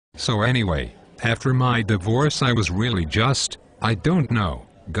So anyway, after my divorce I was really just, I don't know,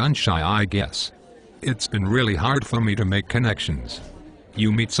 gun-shy I guess. It's been really hard for me to make connections.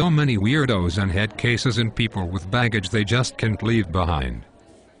 You meet so many weirdos and head cases and people with baggage they just can't leave behind.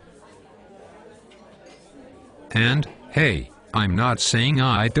 And, hey, I'm not saying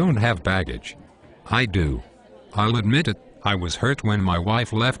I don't have baggage. I do. I'll admit it, I was hurt when my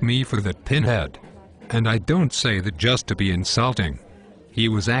wife left me for that pinhead. And I don't say that just to be insulting. He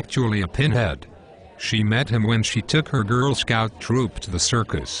was actually a pinhead. She met him when she took her Girl Scout troop to the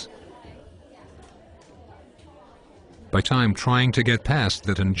circus. But I'm trying to get past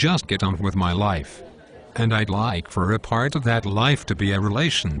that and just get on with my life. And I'd like for a part of that life to be a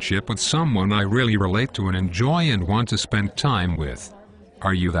relationship with someone I really relate to and enjoy and want to spend time with.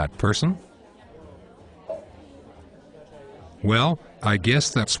 Are you that person? Well, I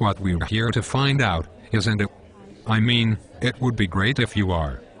guess that's what we're here to find out, isn't it? I mean, it would be great if you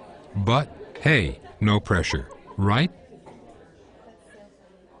are. But, hey, no pressure, right?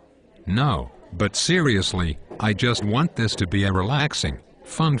 No, but seriously, I just want this to be a relaxing,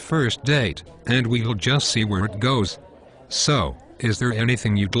 fun first date, and we'll just see where it goes. So, is there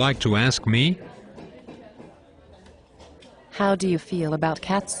anything you'd like to ask me? How do you feel about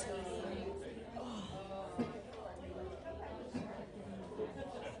cats?